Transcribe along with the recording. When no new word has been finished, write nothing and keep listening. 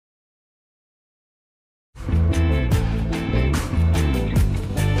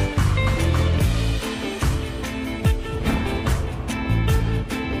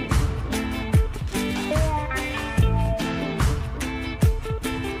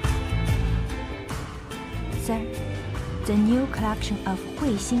The new collection of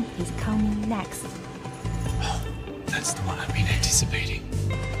Huixing is coming next. Oh, that's the one I've been anticipating.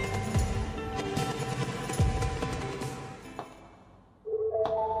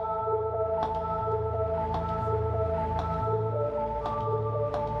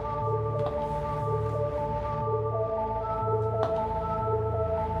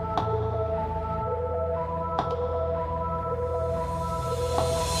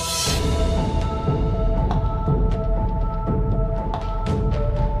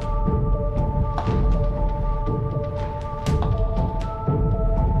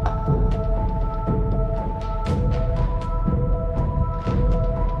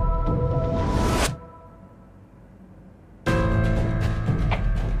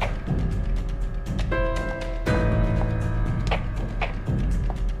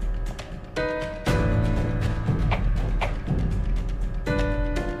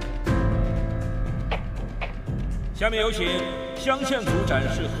下面有请镶嵌组展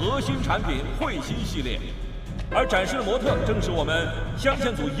示核心产品慧心系列，而展示的模特正是我们镶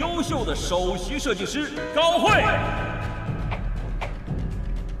嵌组优秀的首席设计师高慧。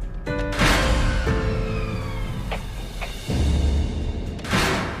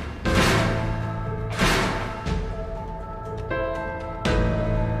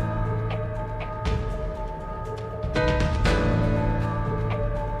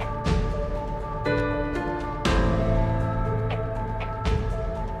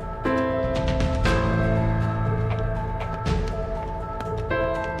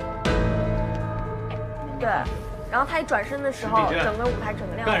对，然后他一转身的时候，整个舞台整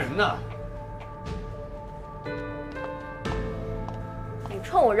个亮。干什么呢？你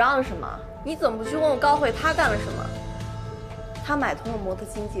冲我嚷嚷什么？你怎么不去问问高慧她干了什么？她买通了模特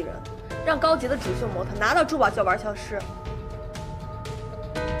经纪人，让高洁的主秀模特拿到珠宝就玩消失。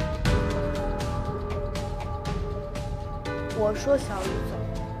我说小雨总，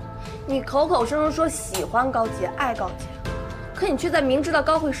你口口声声说喜欢高洁、爱高洁，可你却在明知道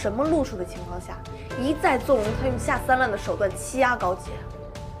高慧什么路数的情况下，一再纵容她用下三滥的手段欺压高洁。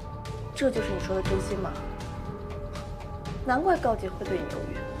这就是你说的真心吗？难怪高洁会对你犹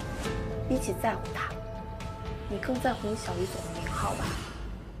豫。比起在乎她，你更在乎你小雨总的名号吧？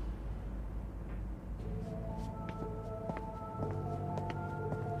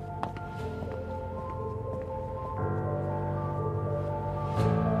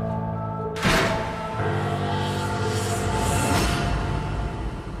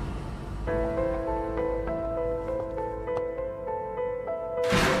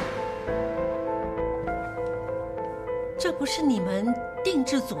这不是你们定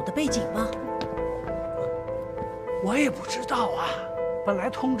制组的背景吗？我也不知道啊，本来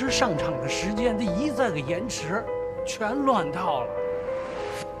通知上场的时间，这一再个延迟，全乱套了。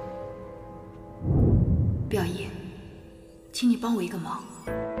表姨，请你帮我一个忙。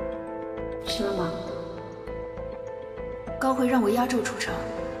什么忙？高慧让我压轴出场，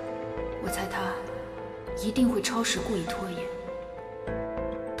我猜她一定会超时故意拖延，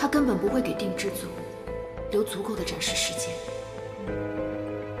她根本不会给定制组留足够的展示时间。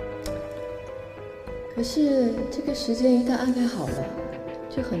可是这个时间一旦安排好了，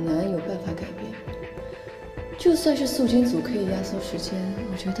就很难有办法改变。就算是素金组可以压缩时间，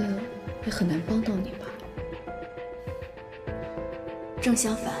我觉得也很难帮到你吧。正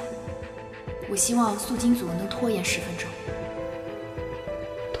相反，我希望素金组能拖延10分钟。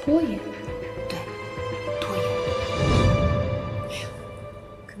拖延？对，拖延。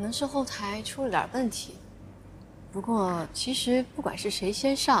可能是后台出了点问题。不过其实不管是谁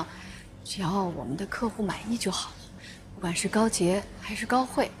先上，只要我们的客户满意就好了。不管是高洁还是高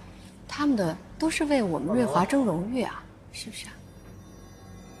慧，他们的都是为我们瑞华争荣誉啊，是不是啊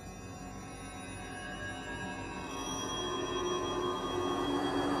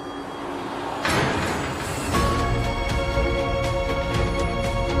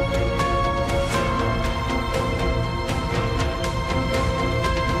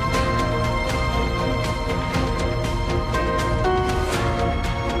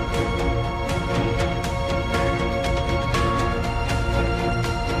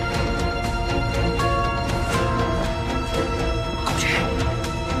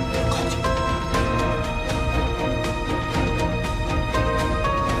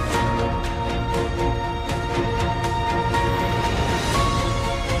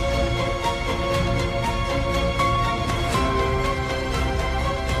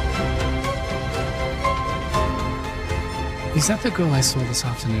？Is that the girl I saw this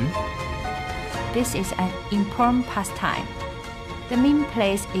afternoon? This is an important pastime. The main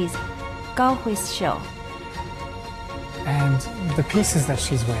place is Gao Hui's show. And the pieces that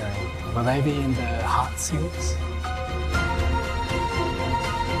she's wearing, will they be in the heart series?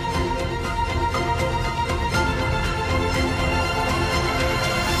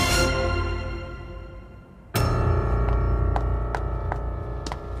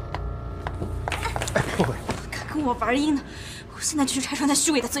 跟我玩阴呢！我现在就去拆穿他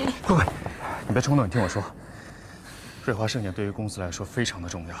虚伪的嘴脸。慧慧，你别冲动，你听我说。瑞华盛典对于公司来说非常的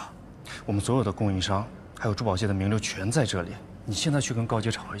重要，我们所有的供应商还有珠宝界的名流全在这里。你现在去跟高姐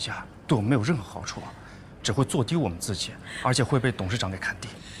吵一架，对我们没有任何好处，只会做低我们自己，而且会被董事长给看低。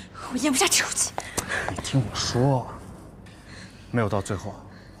我咽不下这口气。你听我说，没有到最后，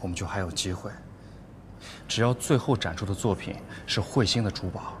我们就还有机会。只要最后展出的作品是慧心的珠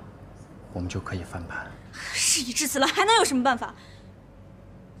宝，我们就可以翻盘。事已至此了，还能有什么办法？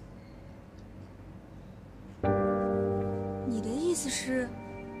你的意思是？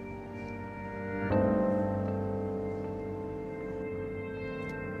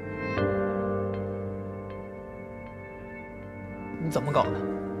你怎么搞的？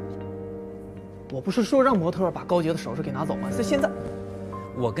我不是说让模特把高洁的首饰给拿走吗？现在，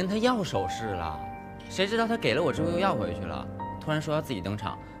我跟他要首饰了，谁知道他给了我之后又要回去了，突然说要自己登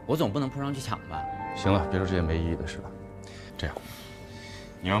场，我总不能扑上去抢吧？行了，别说这些没意义的事了。这样，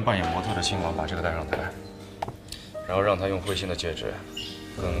你让扮演模特的新郎把这个带上台，然后让他用慧心的戒指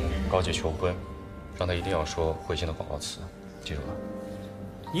跟高洁求婚，让他一定要说慧心的广告词，记住了。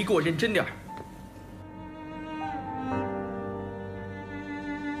你给我认真点。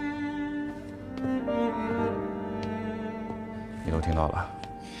你都听到了，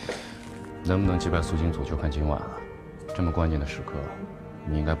能不能击败苏金组就看今晚了。这么关键的时刻，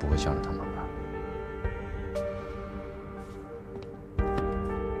你应该不会向着他们吧？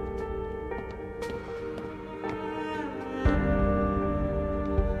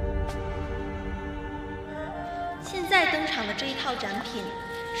现在登场的这一套展品，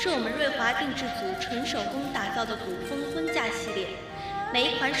是我们瑞华定制组纯手工打造的古风婚嫁系列，每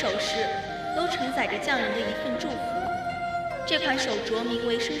一款首饰都承载着匠人的一份祝福。这款手镯名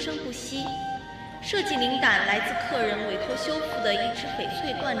为“生生不息”，设计灵感来自客人委托修复的一只翡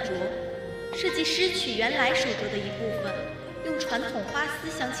翠缎镯。设计师取原来手镯的一部分，用传统花丝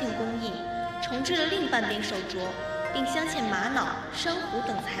镶嵌工艺重置了另半边手镯，并镶嵌玛瑙、珊瑚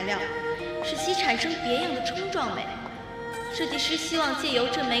等材料，使其产生别样的冲撞美。设计师希望借由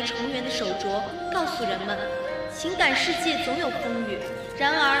这枚重圆的手镯，告诉人们，情感世界总有风雨，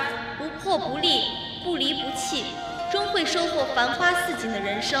然而不破不立，不离不弃，终会收获繁花似锦的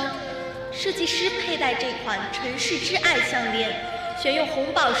人生。设计师佩戴这款尘世之爱项链，选用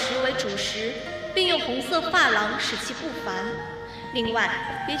红宝石为主石，并用红色珐琅使其不凡。另外，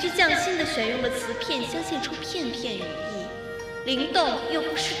别具匠心地选用了瓷片镶嵌出片片羽翼，灵动又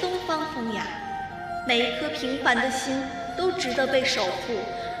不失东方风雅。每一颗平凡的心都值得被守护，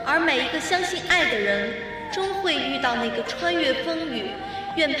而每一个相信爱的人，终会遇到那个穿越风雨，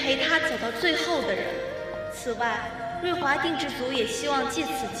愿陪他走到最后的人。此外，瑞华定制组也希望借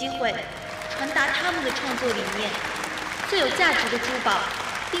此机会传达他们的创作理念：最有价值的珠宝，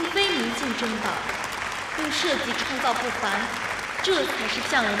并非明镜珍宝，用设计创造不凡，这才是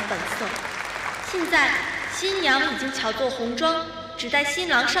匠人本色。现在，新娘已经巧做红妆，只待新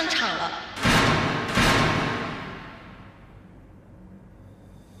郎上场了。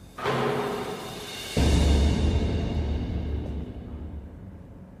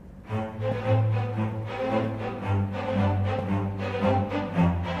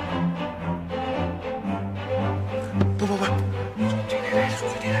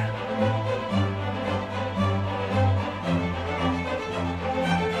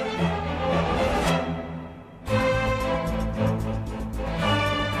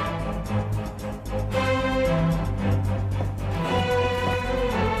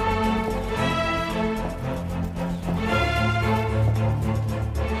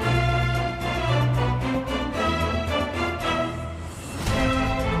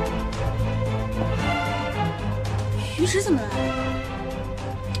鱼池怎么来了？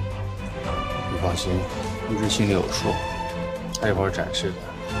你放心，玉芝心里有数，他一会儿展示的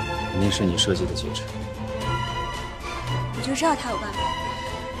肯定是你设计的戒指。我就知道他有办法，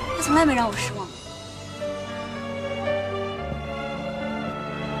他从来没让我失望。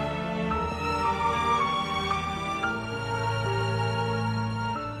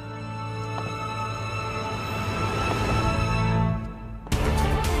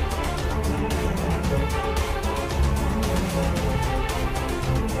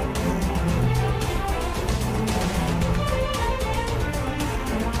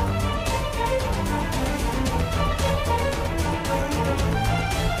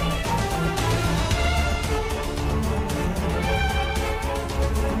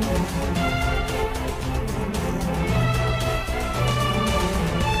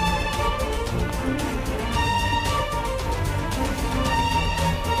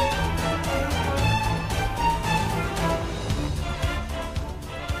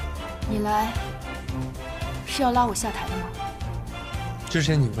是要拉我下台的吗？之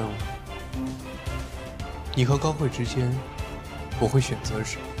前你问我，你和高慧之间，我会选择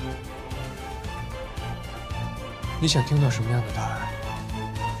谁？你想听到什么样的答案？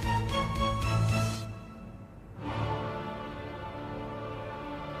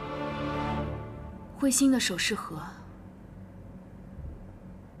慧心的首饰盒，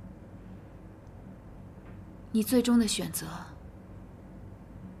你最终的选择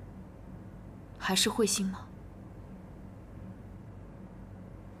还是慧心吗？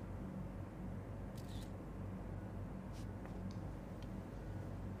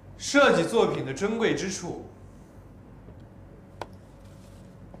设计作品的珍贵之处，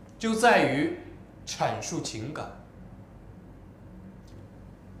就在于阐述情感。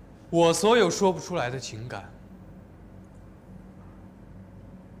我所有说不出来的情感，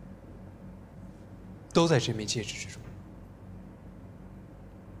都在这枚戒指之中。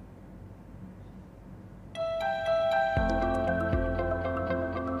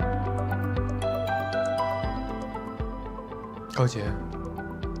高洁，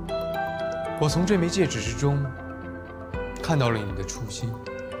我从这枚戒指之中看到了你的初心，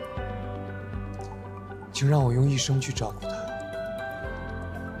请让我用一生去照顾它。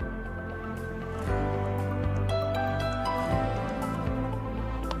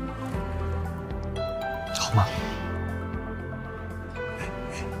好吗？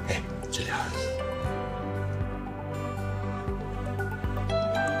哎，这俩。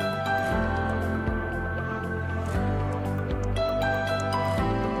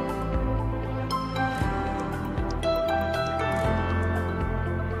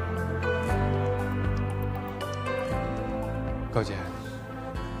高洁，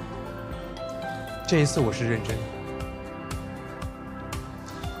这一次我是认真的，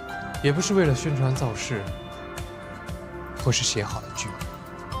也不是为了宣传造势，或是写好的剧。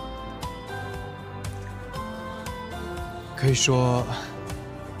可以说，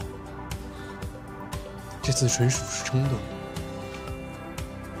这次纯属是冲动，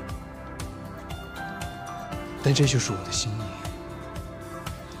但这就是我的心意。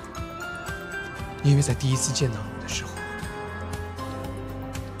因为在第一次见到你的时候，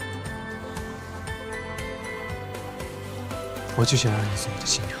我就想让你做我的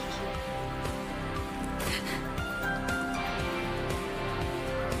新娘了。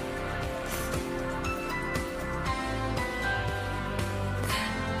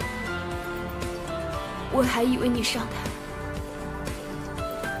我还以为你上台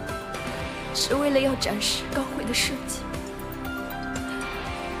是为了要展示高慧的设计，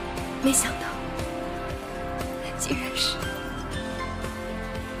没想到竟然是……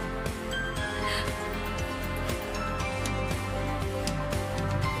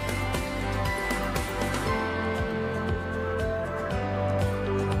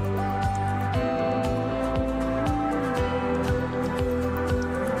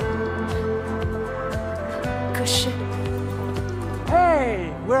可是。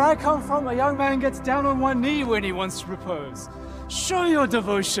 Hey, where I come from, a young man gets down on one knee when he wants to propose. Show your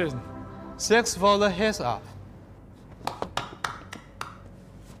devotion. Thanks for the heads up.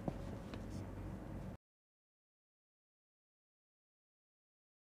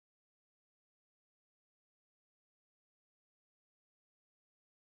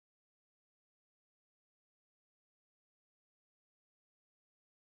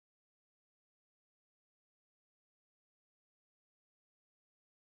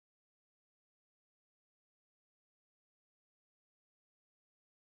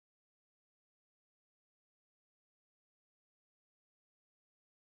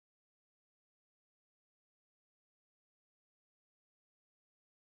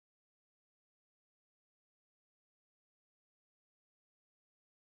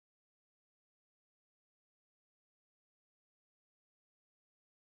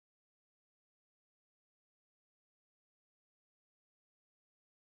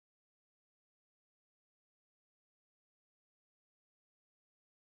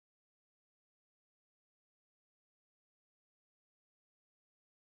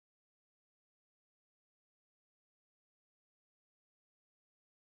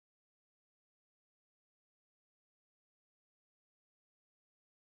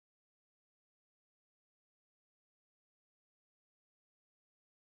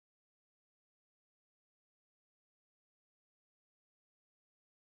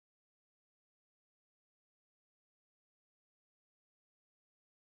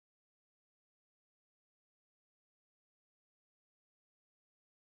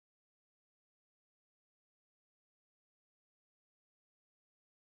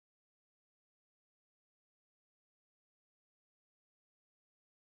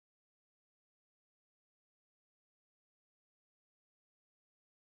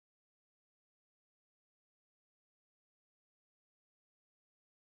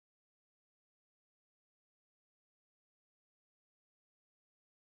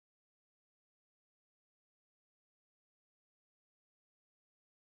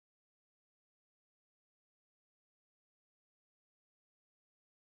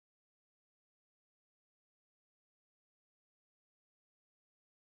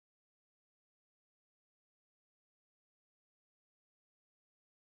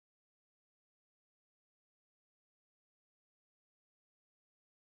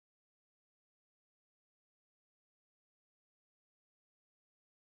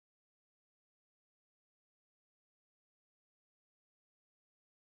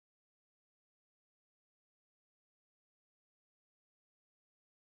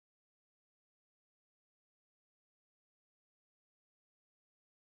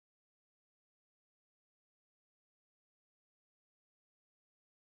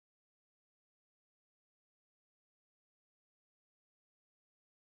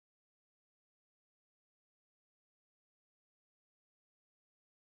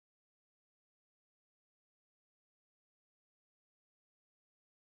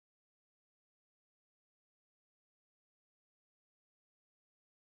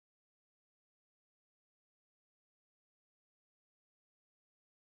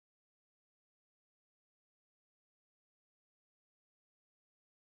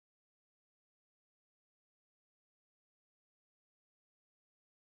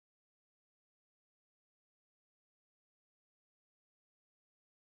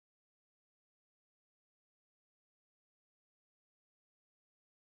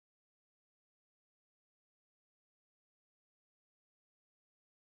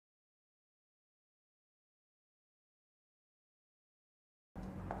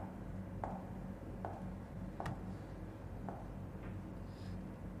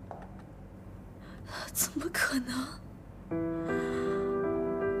 怎么可能？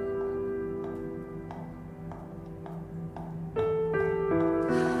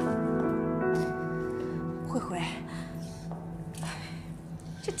慧慧，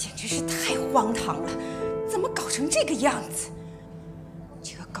这简直是太荒唐了，怎么搞成这个样子？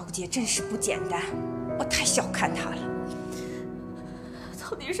这个高洁真是不简单，我太小看她了。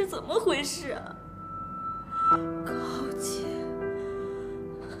到底是怎么回事啊？高洁，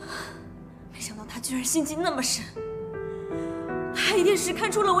没想到他居然心机那么深，他一定是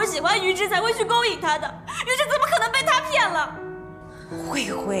看出了我喜欢于之才会去勾引他的，于之怎么可能被他骗了？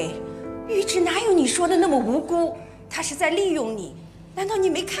慧慧，于之哪有你说的那么无辜？他是在利用你，难道你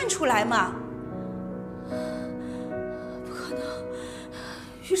没看出来吗？不可能，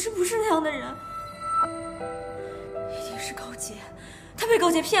于之不是那样的人，一定是高洁，他被高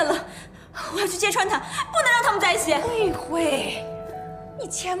洁骗了。我要去揭穿他，不能让他们在一起。慧慧，你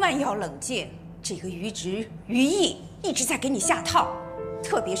千万要冷静。这个于直、于毅一直在给你下套，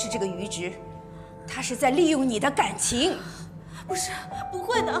特别是这个于直，他是在利用你的感情。不是，不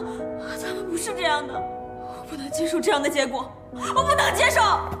会的，他们不是这样的，我不能接受这样的结果，我不能接受。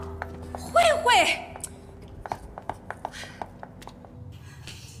慧慧，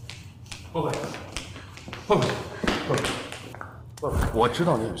慧慧，慧慧，慧慧，我知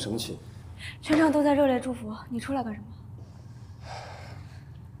道你很生气。全场都在热烈祝福，你出来干什么？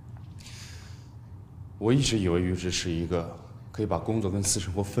我一直以为于直是一个可以把工作跟私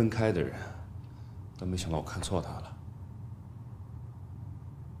生活分开的人，但没想到我看错他了。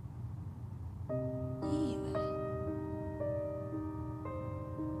你以为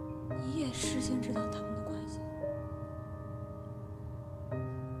你也事先知道他们的关系？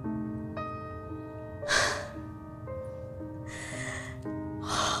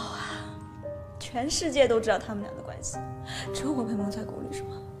好啊，全世界都知道他们俩的关系，只有我被蒙在鼓里是吗？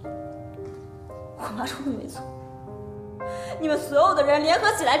我妈说的没错，你们所有的人联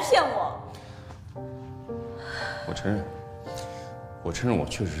合起来骗我。我承认我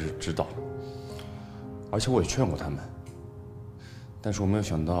确实是知道，而且我也劝过他们，但是我没有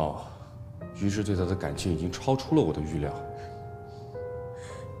想到，于是对他的感情已经超出了我的预料。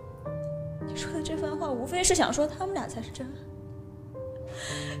你说的这番话，无非是想说他们俩才是真爱。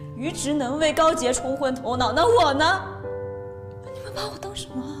于直能为高洁冲昏头脑，那我呢？你们把我当什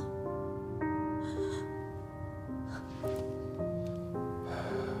么啊？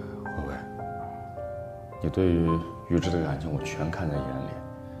慧慧，你对于于之的感情我全看在眼里。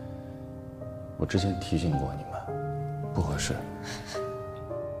我之前提醒过你们，不合适。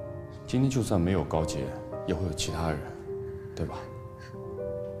今天就算没有高洁，也会有其他人，对吧？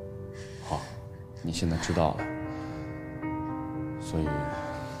好，你现在知道了，所以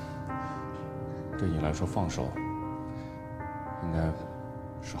对你来说放手，应该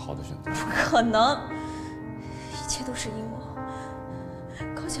是好的选择。不可能，一切都是阴谋。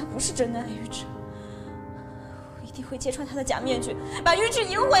高洁不是真的爱于之，我一定会揭穿他的假面具，把于之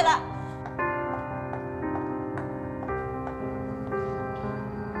赢回来。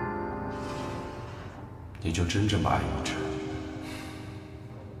你就真正爱于之。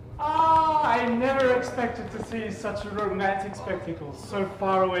 I never expected to see such a romantic spectacle so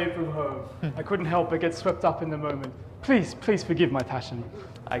far away from home. I couldn't help but get swept up in the moment. Please forgive my passion.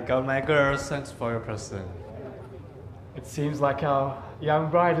 I got my girls. Thanks for your present. It seems like our young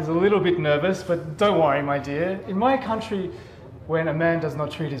bride is a little bit nervous, but don't worry, my dear. In my country, when a man does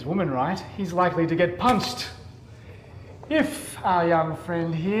not treat his woman right, he's likely to get punched. If our young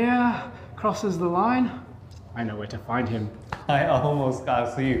friend here crosses the line, I know where to find him. I almost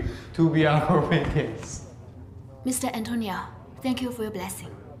asked you to be our witness. Mr. Antonio, thank you for your blessing.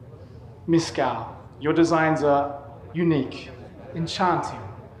 Miss Gao, your designs are unique, enchanting,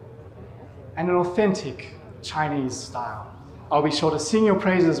 and an authentic Chinese style. I'll be sure to sing your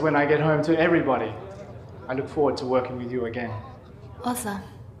praises when I get home to everybody. I look forward to working with you again. Awesome.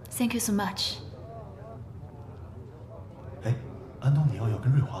 Thank you so much. 哎，安东尼奥要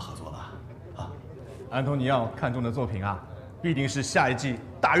跟瑞华合作了啊！安东尼奥看中的作品啊，必定是下一季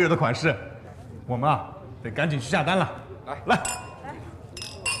大热的款式，我们啊得赶紧去下单了。来，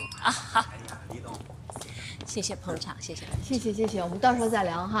啊好，谢谢捧场，谢谢，谢谢，我们到时候再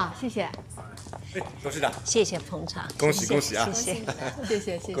聊哈，谢谢。哎，董事长，谢谢捧场，恭喜恭喜啊！谢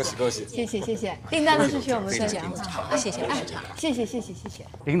谢，恭喜恭喜，谢谢，订单的事情我们再聊哈，谢谢捧场，谢谢。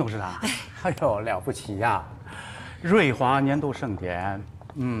林董事长，哎呦了不起呀！瑞华年度盛典，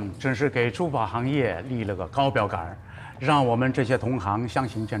真是给珠宝行业立了个高标杆，让我们这些同行相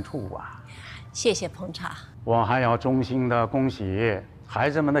形见绌啊！谢谢捧场。我还要衷心的恭喜孩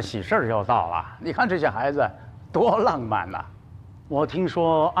子们的喜事儿要到了，你看这些孩子多浪漫呐！我听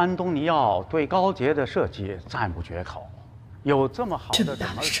说安东尼奥对高洁的设计赞不绝口，有这么好的整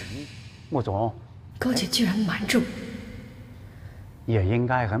门品，穆总，高洁居然瞒着我，也应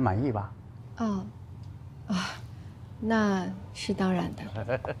该很满意吧？哦，那是当然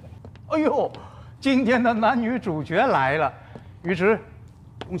的。哎呦，今天的男女主角来了，于直，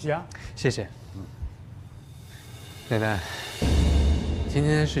恭喜啊！谢谢。奶奶，今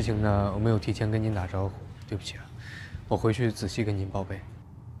天的事情呢，我没有提前跟您打招呼，对不起啊。我回去仔细跟您报备。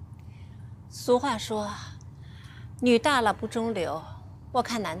俗话说，女大了不中留，我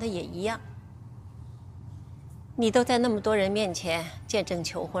看男的也一样。你都在那么多人面前见证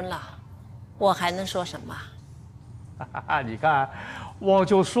求婚了，我还能说什么？你看，我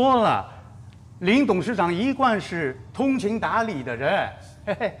就说了，林董事长一贯是通情达理的人，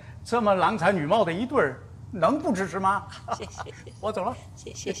嘿嘿，这么郎才女貌的一对儿，能不支持吗？谢谢，我走了。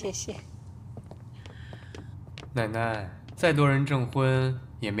谢谢。奶奶，再多人证婚，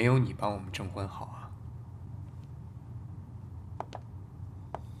也没有你帮我们证婚好啊。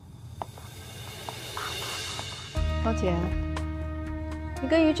高洁，你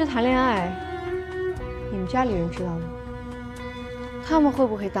跟于之谈恋爱，你们家里人知道吗？他们会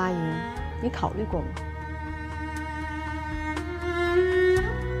不会答应？你考虑过吗？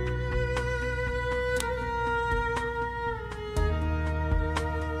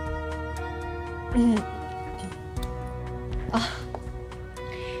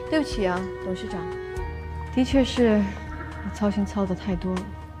对不起啊，董事长，的确是我操心操得太多了。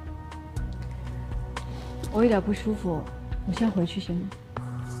我有点不舒服，我先回去行吗？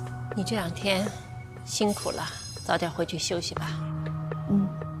你这2天辛苦了，早点回去休息吧。嗯。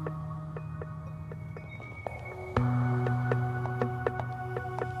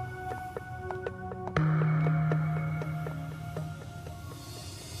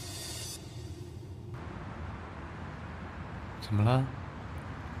怎么了？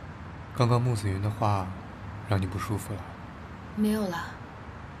刚刚穆子云的话，让你不舒服了？没有啦，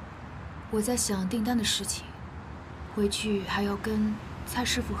我在想订单的事情，回去还要跟蔡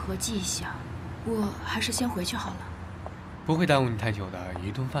师傅合计一下，我还是先回去好了。不会耽误你太久的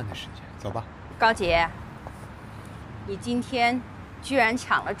，1顿饭的时间，走吧。高洁，你今天居然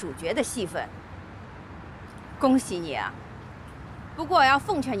抢了主角的戏份，恭喜你啊！不过我要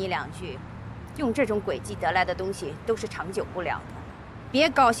奉劝你2句，用这种诡计得来的东西都是长久不了的，别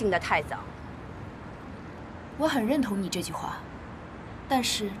高兴得太早。我很认同你这句话，但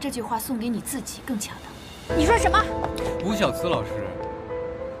是这句话送给你自己更恰当。你说什么？吴小慈老师，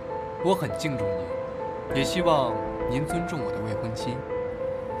我很敬重您，也希望您尊重我的未婚妻。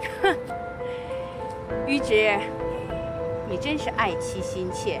哼，于直，你真是爱妻心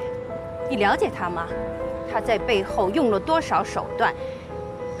切。你了解他吗？他在背后用了多少手段，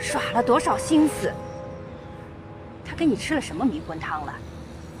耍了多少心思。他给你吃了什么迷魂汤了？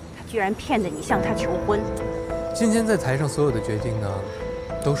他居然骗得你向他求婚。今天在台上所有的决定呢，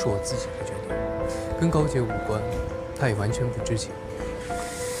都是我自己的决定，跟高洁无关，她也完全不知情。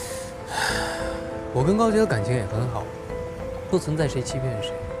我跟高洁的感情也很好，不存在谁欺骗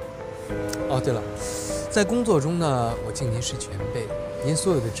谁。哦，对了，在工作中呢，我敬您是前辈，您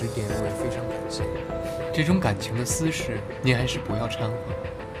所有的指点我也非常感谢。这种感情的私事，您还是不要掺和。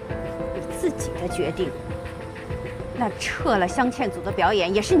你自己的决定。那撤了镶嵌组的表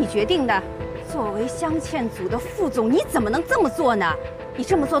演也是你决定的。作为镶嵌组的副总，你怎么能这么做呢？你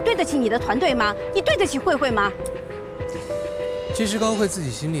这么做对得起你的团队吗？你对得起慧慧吗？其实高慧自己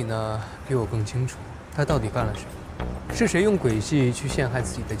心里呢，比我更清楚，她到底干了什么，是谁用诡计去陷害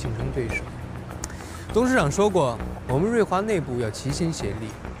自己的竞争对手。董事长说过，我们瑞华内部要齐心协力。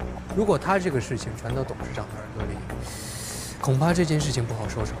如果他这个事情传到董事长的耳朵里，恐怕这件事情不好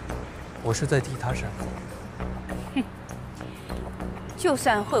收场。我是在替他善后。哼，就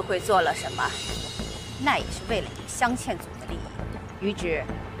算慧慧做了什么，那也是为了你镶嵌组的利益。于直，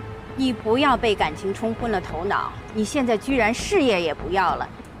你不要被感情冲昏了头脑。你现在居然事业也不要了，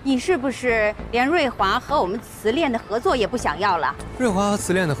你是不是连瑞华和我们慈恋的合作也不想要了？瑞华和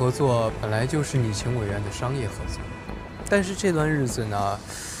慈恋的合作本来就是你情我愿的商业合作，但是这段日子呢，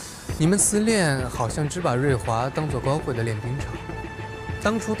你们慈恋好像只把瑞华当作高慧的练兵场，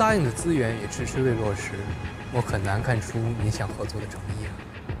当初答应的资源也迟迟未落实，我很难看出你想合作的诚意。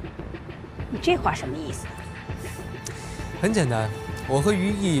你这话什么意思？很简单，我和于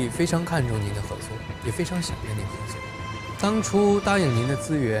毅非常看重您的合作，也非常想跟您合作。当初答应您的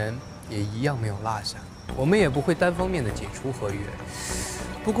资源也一样没有落下，我们也不会单方面的解除合约。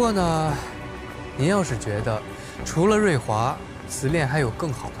不过呢，您要是觉得除了瑞华，慈恋还有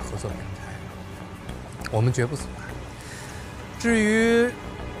更好的合作平台，我们绝不阻拦。至于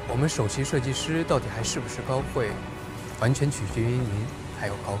我们首席设计师到底还是不是高慧，完全取决于您还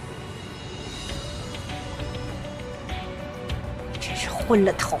有高贵。真是昏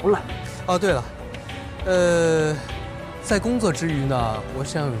了头了。哦，对了，在工作之余呢，我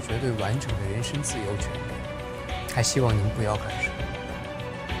想有绝对完整的人身自由权，还希望您不要干涉。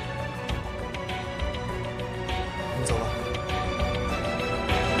你走吧。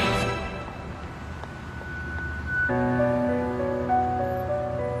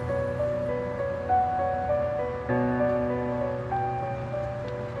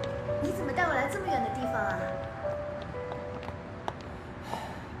你怎么带我来这么远的地方啊？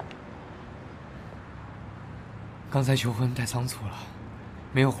刚才求婚太仓促了，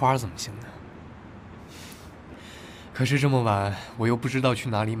没有花怎么行呢？可是这么晚，我又不知道去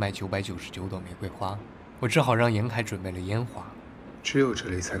哪里买999朵玫瑰花，我只好让严凯准备了烟花，只有这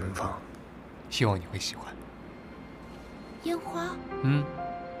里才能放，希望你会喜欢。烟花？嗯。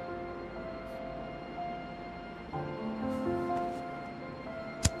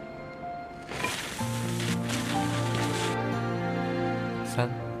3、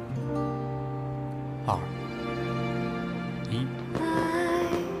2、1。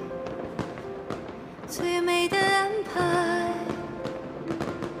最美的安排，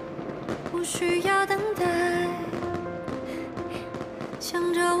不需要等待，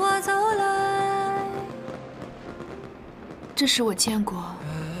向着我走来。这是我见过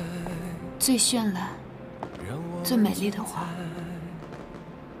最绚烂、最美丽的花。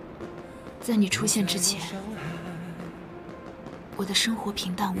在你出现之前，我的生活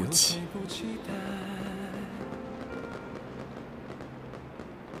平淡无奇。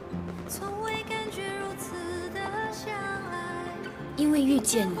因为遇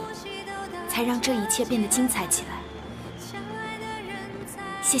见你，才让这一切变得精彩起来。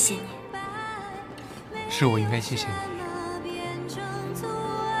谢谢你。是我应该谢谢你。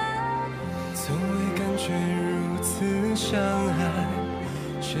从未感觉如此相爱，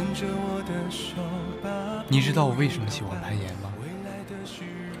牵着我的手把。你知道我为什么喜欢攀岩吗？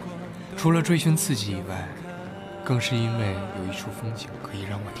除了追寻刺激以外，更是因为有一处风景可以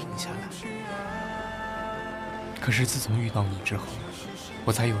让我停下来。可是自从遇到你之后，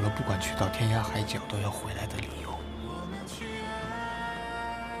我才有了不管去到天涯海角都要回来的理由。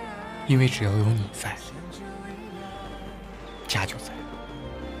因为只要有你在，家就在。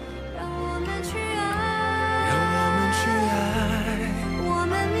让我们去爱，让我们去爱，我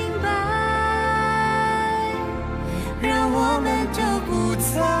们明白，让我们都不再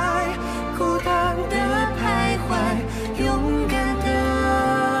孤单的徘徊，勇敢的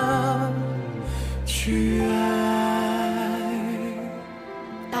去爱。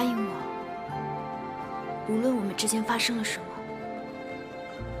答应我，无论我们之间发生了什么，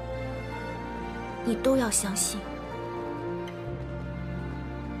你都要相信，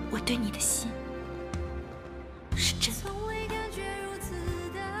我对你的心是真的。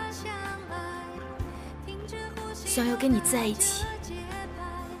想要跟你在一起，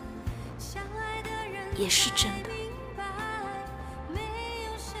也是真的。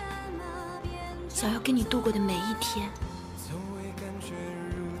想要跟你度过的每一天，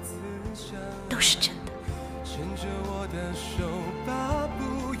都是真的。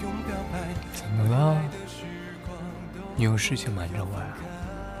怎么了？你有事情瞒着我呀？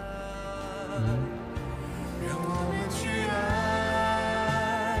让我们去爱，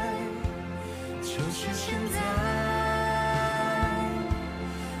就是现在。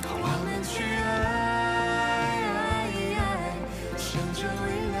好了。我们去爱，向着未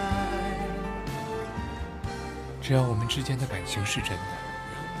来。只要我们之间的感情是真的，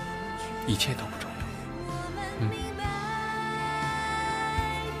一切都不重要。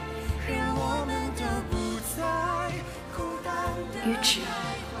于止，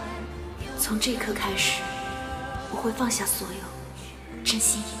从这一刻开始，我会放下所有，真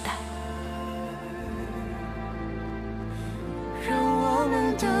心以待。让我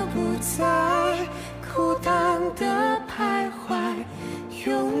们都不再孤单的徘徊，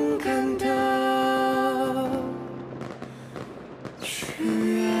勇敢的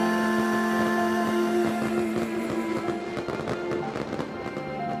去爱。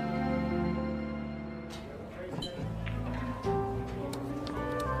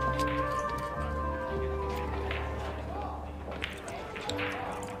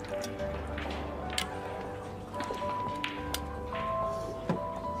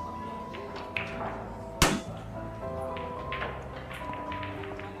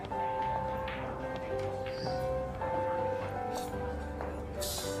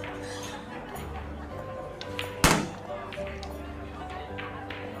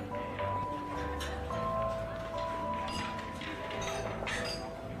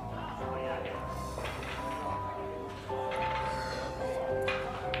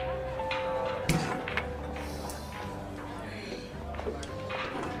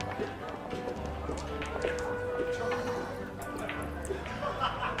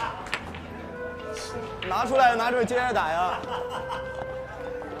拿出来，拿出来，接着打呀！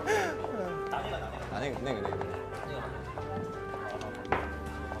打那个。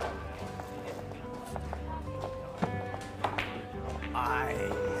哎呀，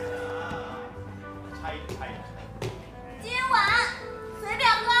猜。今晚随便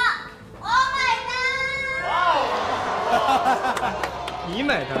喝，我买单。你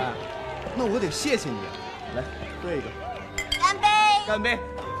买单？那我得谢谢你啊！来，喝一个。干杯！干杯！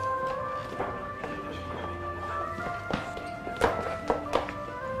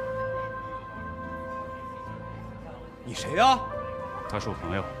你谁呀？他是我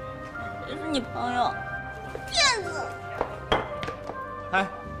朋友。也是你朋友，骗子！哎，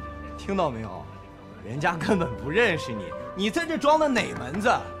听到没有？人家根本不认识你，你在这装的哪门子？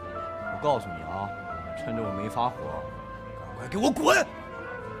我告诉你啊，趁着我没发火，赶快给我滚！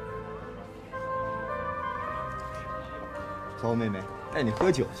走，妹妹，带你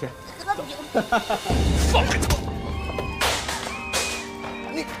喝酒去。喝酒。放开他！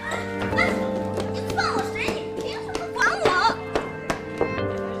你放我谁？你凭什么管我？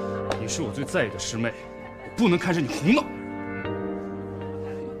你是我最在意的师妹，我不能看着你胡闹。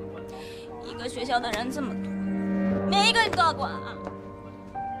一个学校的人这么多，每一个你都要管啊？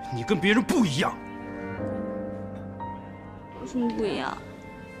你跟别人不一样。有什么不一样？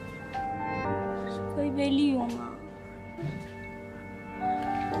是可以被利用吗？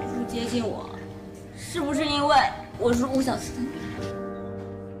不接近我，是不是因为我是5小时的女孩？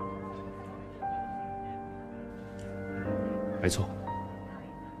没错。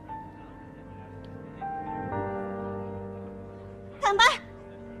坦白。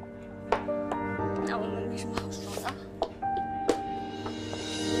那我们没什么好说的。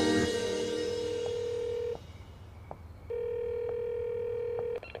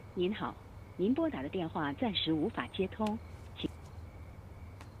您好，您拨打的电话暂时无法接通，请。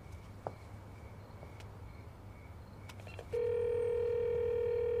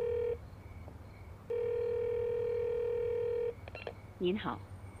您好，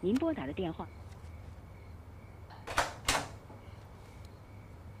您拨打的电话。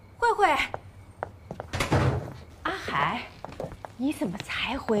慧慧，阿海，你怎么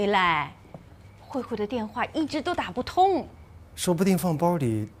才回来？慧慧的电话一直都打不通。说不定放包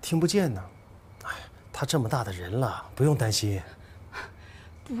里听不见呢。哎，他这么大的人了，不用担心。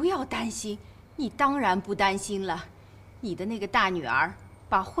不要担心，你当然不担心了。你的那个大女儿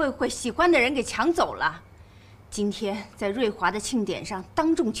把慧慧喜欢的人给抢走了。今天在瑞华的庆典上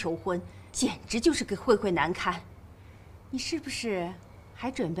当众求婚，简直就是给慧慧难堪。你是不是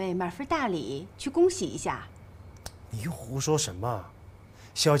还准备买份大礼去恭喜一下？你又胡说什么？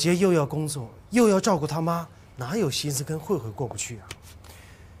小杰又要工作，又要照顾他妈，哪有心思跟慧慧过不去啊？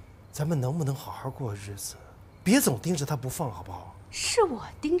咱们能不能好好过日子？别总盯着他不放，好不好？是我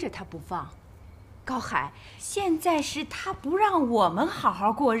盯着他不放。高海，现在是他不让我们好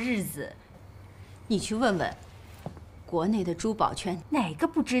好过日子。你去问问，国内的珠宝圈哪个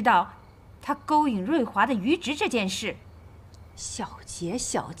不知道他勾引瑞华的余直这件事？小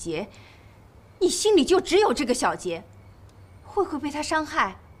杰，你心里就只有这个小杰，慧慧被他伤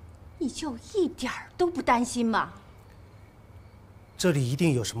害，你就一点儿都不担心吗？这里一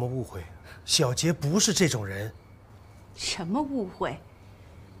定有什么误会，小杰不是这种人。什么误会？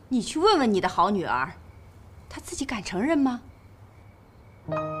你去问问你的好女儿，她自己敢承认吗？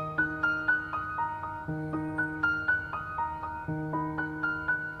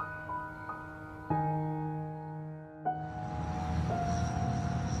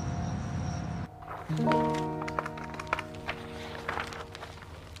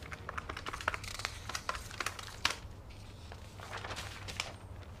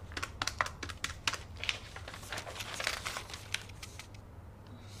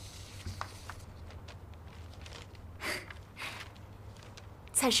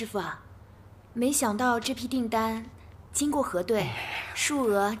蔡师傅啊，没想到这批订单经过核对，数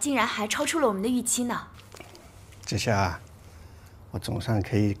额竟然还超出了我们的预期呢。这下我总算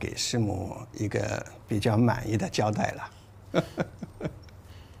可以给师母一个比较满意的交代了。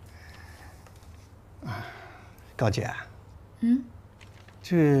啊，高姐，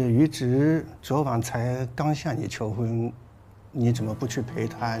这于直昨晚才刚向你求婚，你怎么不去陪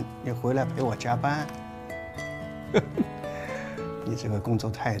他？你回来陪我加班？你这个工作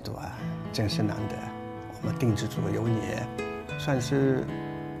态度啊，真是难得。我们定制组有你，算是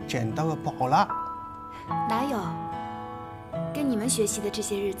捡到个宝了。哪有？跟你们学习的这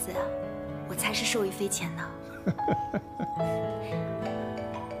些日子，我才是受益匪浅呢。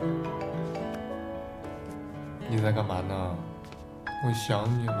你在干嘛呢？我想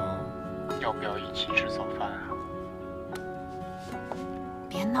你了。要不要一起吃早饭啊？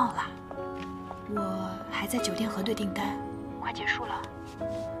别闹了，我还在酒店核对订单，快结束了。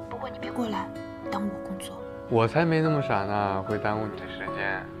不过你别过来耽误我工作。我才没那么傻呢，会耽误你的时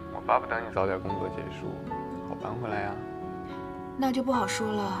间。我巴不得你早点工作结束，好搬回来呀。那就不好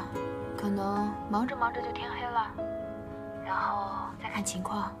说了，可能忙着忙着就天黑了，然后再看情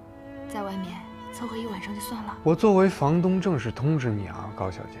况，在外面凑合一晚上就算了。我作为房东正式通知你啊，高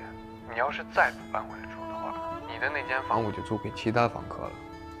小姐，你要是再不搬回来住的话，你的那间房我就租给其他房客了。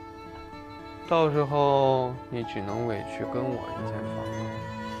到时候你只能委屈跟我一间房了。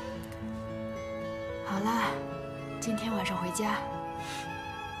好啦，今天晚上回家。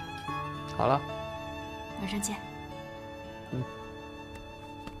好了，晚上见。嗯。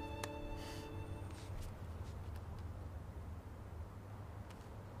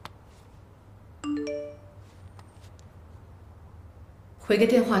回个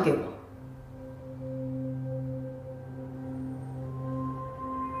电话给我。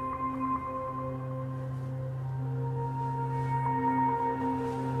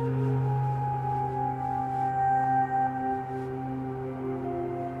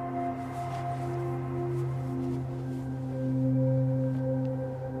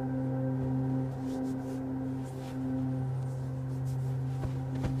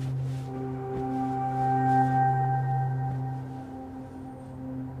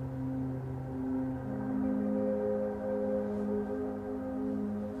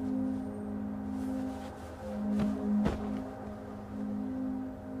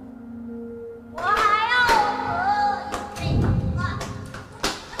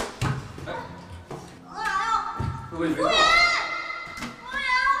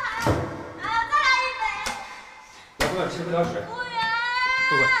先喝点水。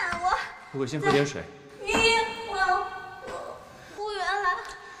慧慧，先喝点水。服务员来，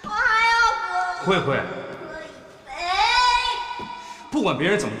我还要喝。慧慧，不管别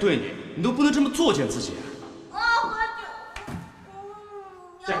人怎么对你，你都不能这么作践自己。我要喝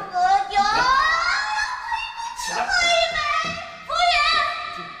酒，要喝酒。起来，喝一杯。服务员，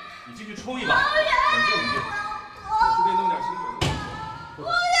你进去冲一把。冷静冷静，随便弄点清酒。服务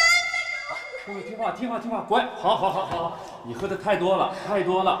员。慧慧，听话，乖，好，你喝的太多了，慧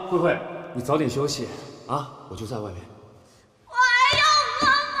慧，你早点休息啊，我就在外面。我还要喝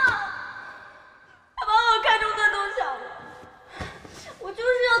吗？他把我看中的都小了，我就是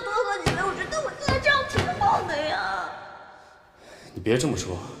要多喝几杯，我觉得我现在这样挺好的呀。你别这么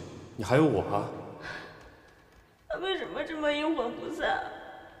说，你还有我啊。他为什么这么阴魂不散？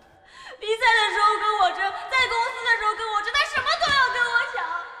比赛的时候跟我争，在公司的时候跟我争，他什么都要跟我抢。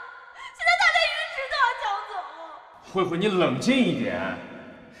现在他连鱼池都要抢走。慧慧，你冷静一点，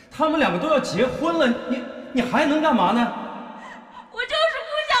他们两个都要结婚了，你还能干嘛呢？我就是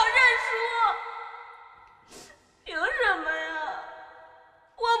不想认输。凭什么呀？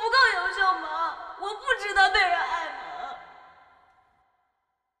我不够优秀吗？我不值得被人爱吗？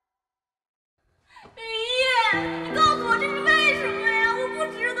李毅，你告诉我这是为什么呀？我不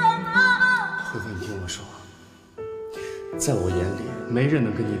值得吗？慧慧，你听我说，在我眼里，没人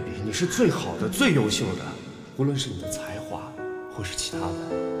能跟你比，你是最好的、最优秀的，无论是你的才华，或是其他的，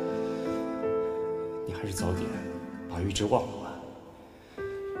你还是早点把玉芝忘了吧。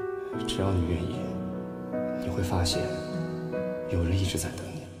只要你愿意，你会发现，有人一直在等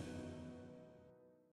你。